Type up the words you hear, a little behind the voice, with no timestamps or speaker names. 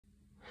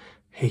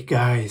Hey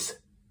guys,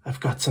 I've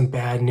got some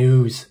bad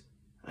news.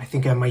 I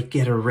think I might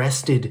get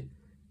arrested.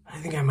 I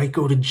think I might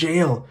go to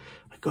jail.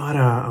 I got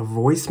a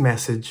voice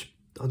message.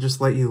 I'll just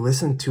let you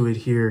listen to it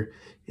here.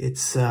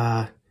 It's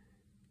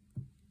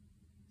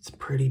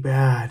pretty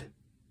bad.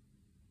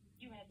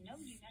 You have no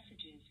new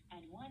messages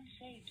and one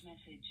saved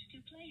message. To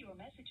play your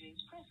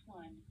messages, press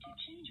 1. To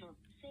change your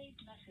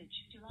saved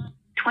message to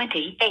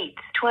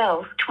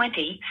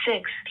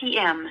 28/12/26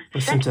 p.m.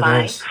 Listen Sent to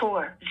by this.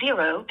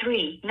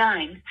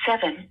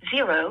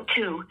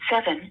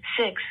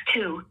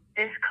 403970762.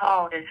 This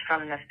call is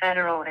from the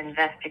Federal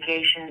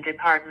Investigation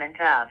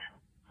Department of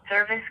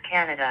Service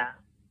Canada.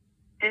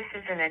 This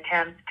is an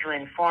attempt to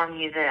inform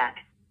you that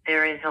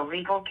there is a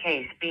legal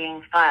case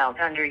being filed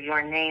under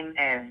your name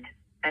and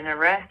an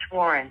arrest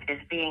warrant is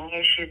being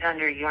issued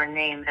under your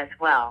name as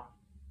well.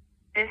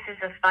 This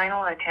is a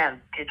final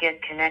attempt to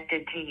get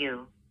connected to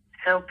you.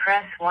 So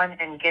press 1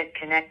 and get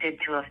connected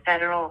to a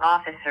federal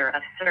officer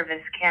of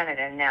Service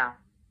Canada now.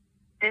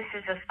 This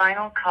is a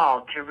final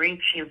call to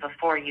reach you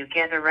before you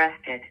get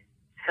arrested.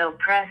 So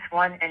press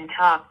 1 and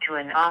talk to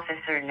an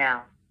officer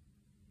now.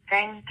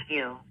 Thank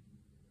you.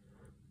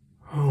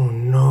 Oh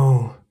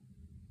no.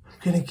 I'm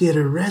gonna get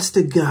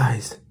arrested,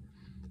 guys.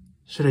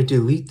 Should I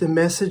delete the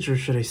message or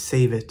should I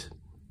save it?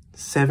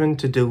 7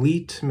 to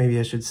delete. Maybe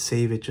I should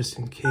save it just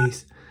in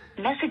case.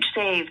 Message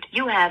saved.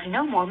 You have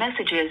no more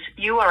messages.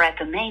 You are at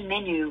the main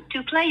menu.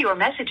 To play your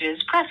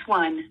messages, press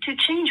 1. To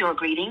change your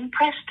greeting,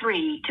 press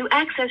 3. To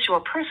access your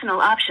personal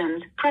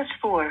options, press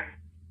 4.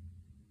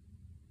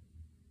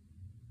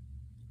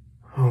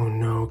 Oh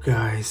no,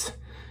 guys.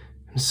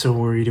 I'm so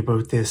worried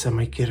about this. I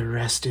might get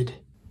arrested.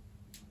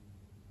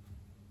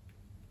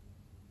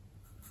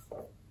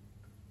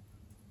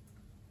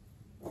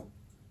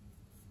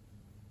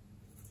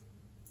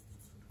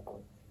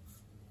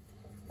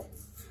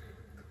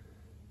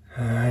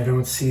 I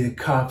don't see the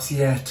cops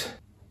yet,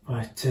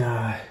 but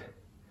if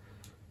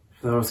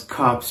those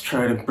cops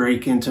try to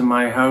break into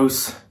my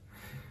house,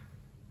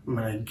 I'm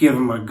gonna give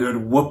them a good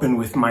whooping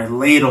with my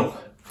ladle.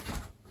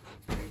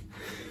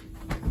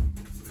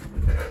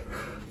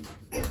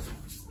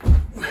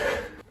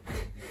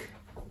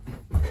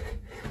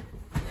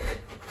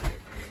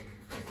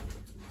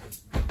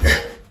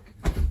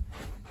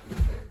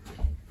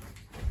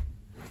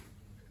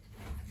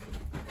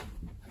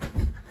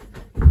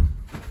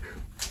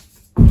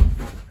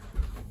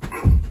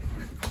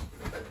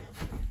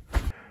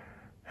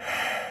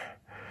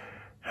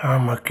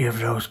 I'm gonna give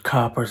those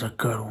coppers a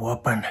good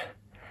whooping.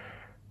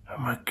 I'm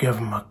gonna give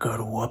them a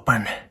good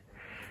whooping.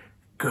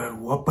 Good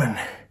whooping.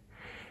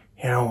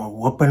 You know what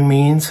whooping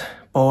means,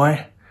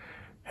 boy?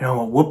 You know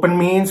what whooping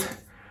means?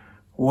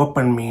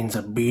 Whooping means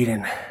a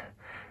beating.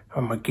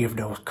 I'm gonna give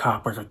those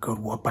coppers a good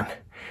whooping.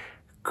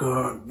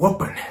 Good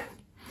whooping.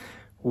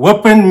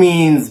 Whooping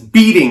means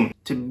beating.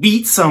 To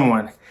beat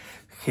someone.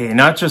 Okay,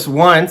 not just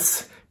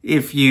once.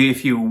 If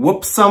you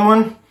whoop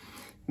someone,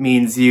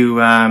 means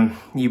you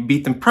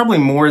beat them probably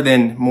more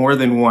than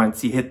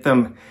once. You hit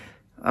them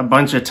a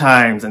bunch of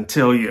times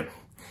until you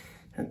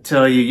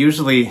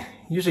usually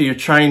you're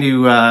trying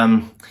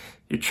to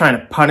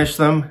punish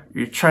them,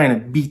 you're trying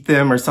to beat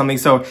them or something.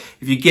 So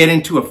if you get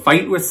into a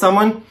fight with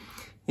someone,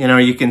 you know,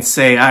 you can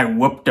say, I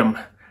whooped him.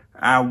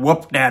 I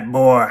whooped that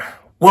boy.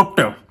 Whooped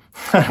him.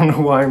 I don't know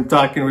why I'm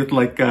talking with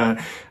like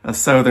a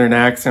southern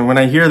accent. When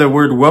I hear the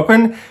word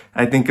whooping,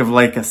 I think of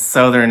like a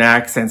southern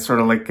accent, sort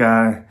of like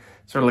a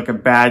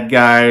bad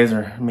guys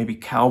or maybe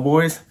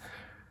cowboys.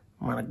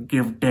 I'm gonna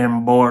give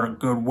them boys a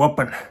good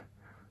whooping.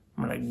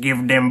 I'm gonna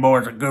give them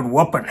boys a good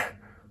whooping.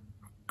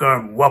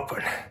 Good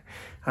whooping.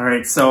 All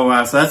right, so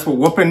that's what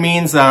whooping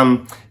means.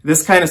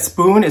 This kind of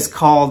spoon is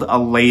called a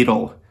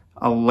ladle.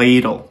 A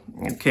ladle.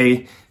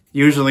 Okay,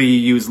 usually you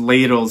use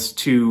ladles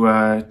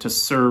to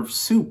serve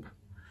soup.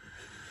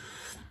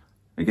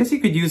 I guess you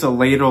could use a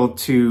ladle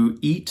to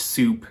eat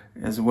soup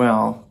as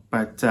well,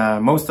 but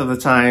most of the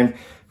time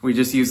we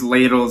just use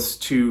ladles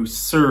to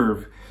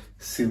serve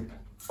soup.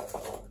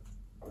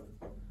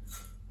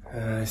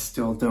 I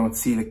still don't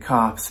see the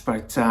cops,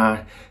 but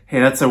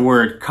hey, that's a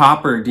word,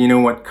 copper. Do you know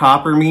what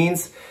copper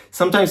means?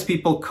 Sometimes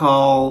people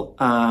call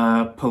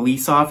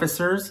police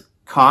officers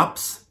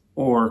cops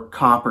or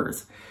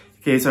coppers.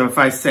 Okay, so if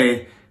I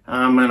say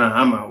I'm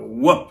gonna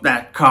whoop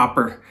that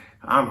copper,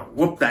 I'm gonna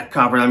whoop that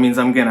copper, that means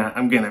I'm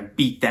gonna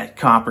beat that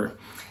copper.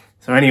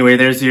 So anyway,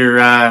 there's your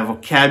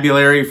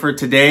vocabulary for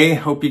today.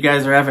 Hope you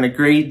guys are having a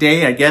great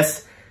day. I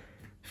guess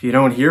if you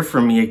don't hear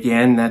from me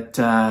again, that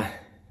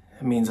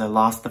means I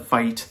lost the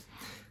fight.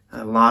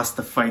 I lost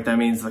the fight. That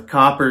means the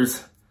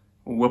coppers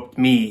whooped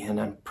me,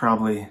 and I'm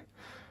probably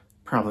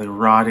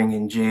rotting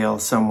in jail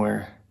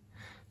somewhere.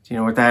 Do you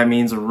know what that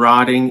means?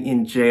 Rotting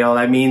in jail.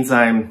 That means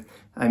I'm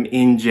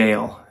in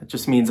jail. It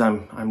just means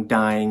I'm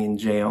dying in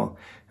jail.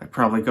 I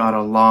probably got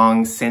a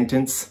long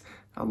sentence.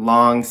 A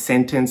long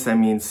sentence. That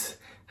means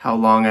how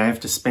long I have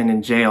to spend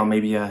in jail,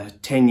 maybe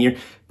 10 years.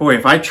 Boy,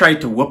 if I tried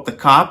to whoop the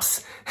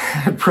cops,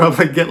 I'd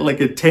probably get like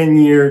a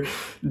 10-year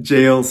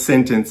jail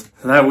sentence.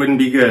 So that wouldn't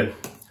be good.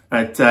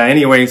 But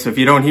anyway, so if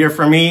you don't hear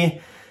from me,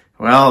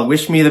 well,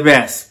 wish me the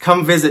best.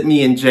 Come visit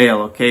me in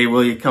jail, okay?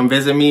 Will you come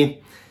visit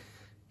me?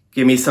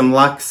 Give me some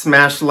luck,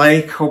 smash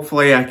like.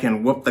 Hopefully I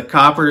can whoop the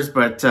coppers,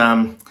 but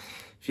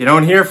if you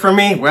don't hear from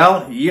me,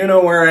 well, you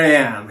know where I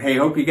am. Hey,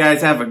 hope you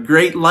guys have a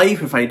great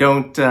life if I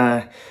don't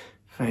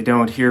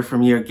hear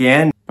from you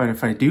again. But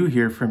if I do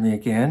hear from you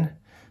again,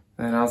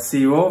 then I'll see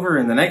you over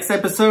in the next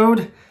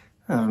episode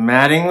of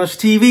Mad English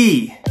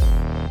TV.